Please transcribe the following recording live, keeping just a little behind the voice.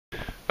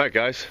Alright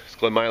guys, it's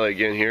Glenn Miley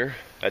again here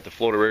at the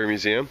Florida Railroad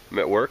Museum. I'm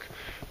at work.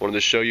 Wanted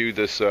to show you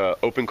this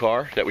open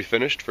car that we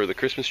finished for the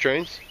Christmas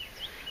trains.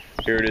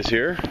 Here it is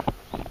here.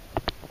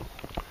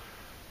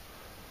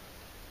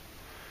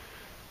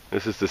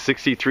 This is the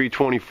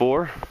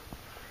 6324,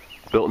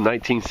 built in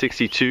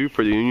 1962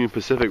 for the Union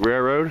Pacific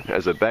Railroad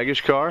as a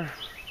baggage car.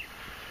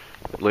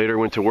 It later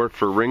went to work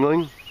for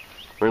Ringling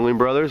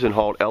Brothers and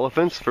hauled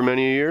elephants for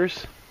many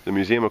years. The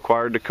museum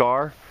acquired the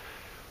car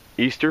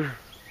Easter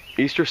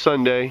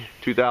Sunday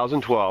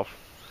 2012,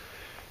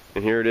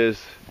 and here it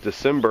is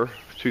December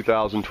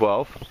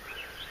 2012.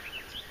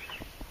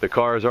 The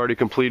car has already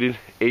completed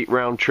 8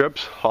 round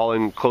trips,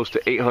 hauling close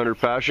to 800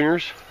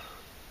 passengers.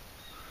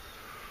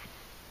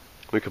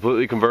 We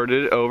completely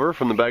converted it over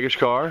from the baggage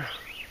car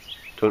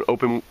to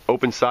an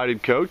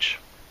open-sided coach,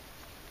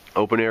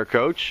 open air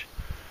coach.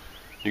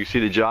 You can see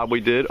the job we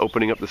did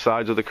opening up the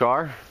sides of the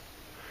car.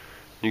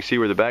 You can see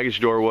where the baggage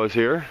door was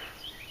here.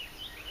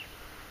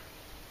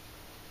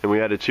 And we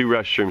added 2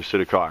 restrooms to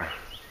the car.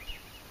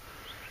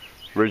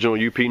 Original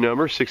UP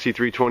number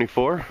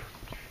 6324.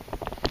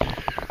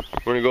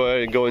 We're going to go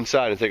ahead and go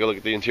inside and take a look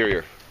at the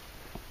interior.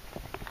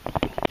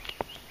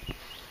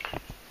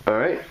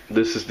 Alright,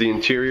 this is the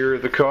interior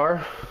of the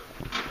car.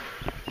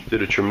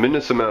 Did a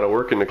tremendous amount of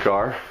work in the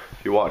car.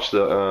 If you watch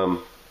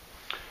the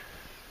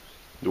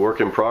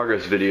work in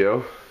progress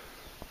video,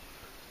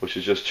 which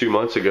is just 2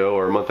 months ago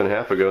or a month and a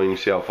half ago, and you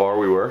see how far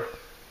we were.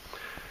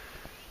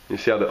 You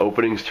see how the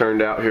openings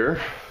turned out here.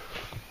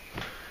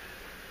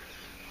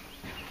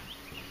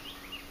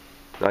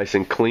 Nice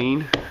and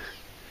clean.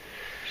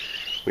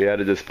 We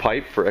added this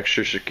pipe for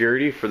extra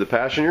security for the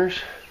passengers.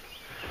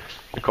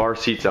 The car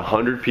seats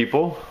 100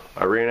 people.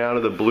 I ran out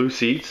of the blue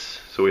seats,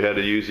 so we had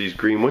to use these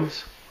green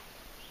ones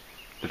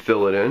to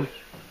fill it in.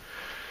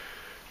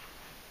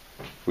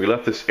 We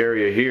left this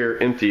area here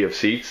empty of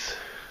seats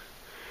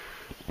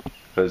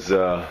because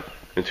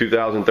in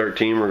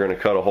 2013 we're going to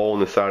cut a hole in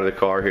the side of the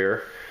car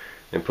here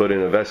and put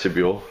in a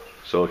vestibule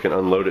so it can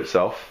unload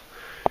itself.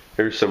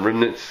 Here's some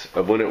remnants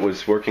of when it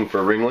was working for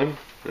Ringling.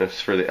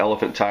 That's for the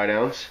elephant tie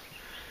downs.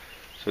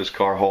 So this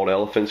car hauled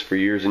elephants for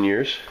years and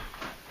years.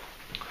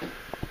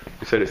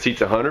 We said it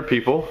seats 100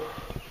 people.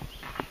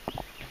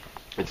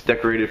 It's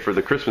decorated for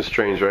the Christmas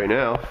trains right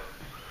now.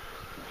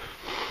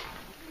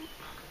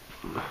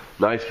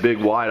 Nice big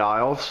wide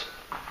aisles.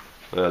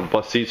 The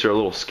bus seats are a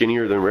little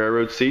skinnier than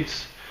railroad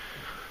seats.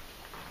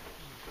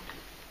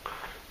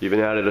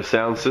 Even added a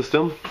sound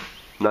system.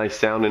 Nice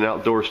sound and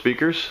outdoor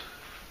speakers.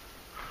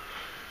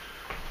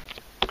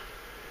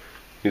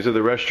 These are the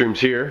restrooms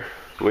here.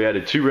 We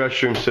added 2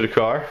 restrooms to the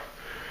car.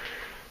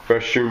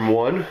 Restroom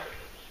 1.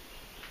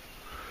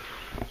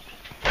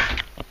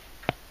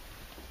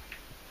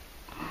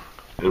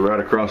 And right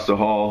across the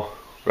hall,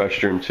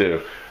 restroom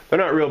 2. They're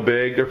not real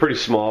big, they're pretty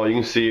small. You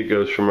can see it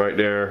goes from right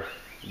there,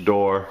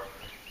 door,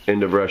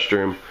 end of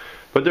restroom.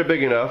 But they're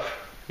big enough,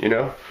 you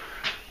know.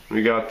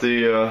 We got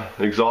the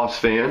exhaust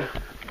fan.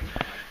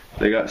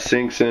 They got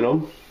sinks in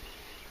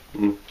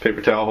them.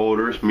 Paper towel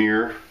holders,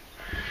 mirror.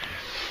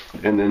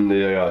 And then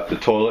the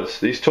toilets.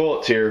 These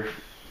toilets here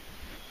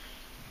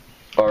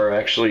are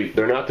actually,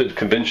 they're not the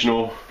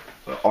conventional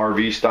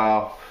RV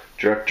style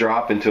direct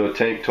drop into a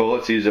tank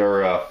toilets. These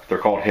are, they're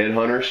called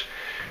headhunters.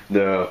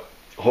 The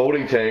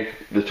holding tank,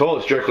 the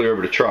toilet's directly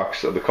over the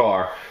trucks of the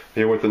car.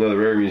 Here with another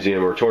railroad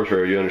museum or a tourist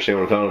railroad, you understand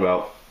what I'm talking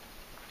about.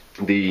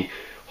 The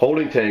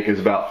holding tank is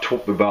about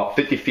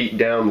 50 feet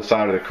down the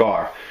side of the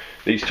car.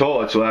 These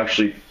toilets will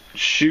actually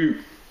shoot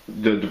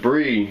the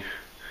debris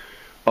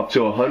up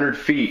to 100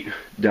 feet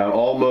down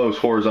almost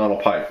horizontal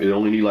pipe. It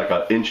only need like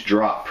an inch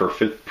drop per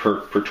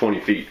 20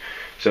 feet.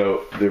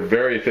 So they're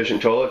very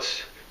efficient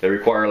toilets. They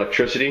require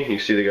electricity. You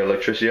see they got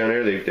electricity on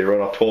here. They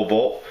run off 12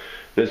 volt.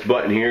 This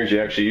button here is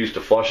you actually use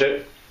to flush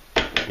it.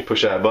 You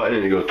push that button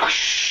and it goes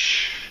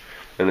whoosh,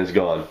 and it's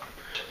gone.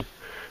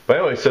 But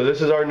anyway, so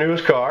this is our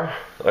newest car.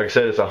 Like I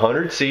said, it's a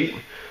 100 seat.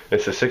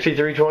 It's a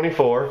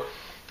 6324.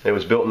 It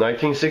was built in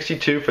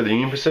 1962 for the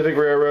Union Pacific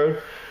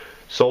Railroad.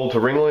 Sold to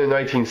Ringling in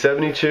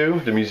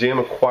 1972. The museum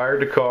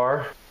acquired the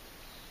car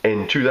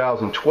in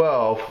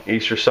 2012,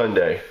 Easter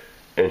Sunday.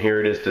 And here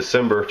it is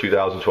December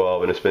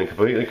 2012, and it's been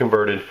completely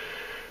converted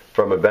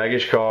from a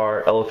baggage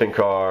car, elephant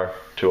car,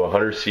 to a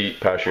 100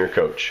 seat passenger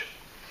coach.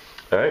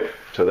 Alright,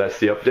 so that's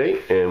the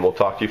update, and we'll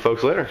talk to you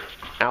folks later.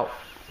 Out.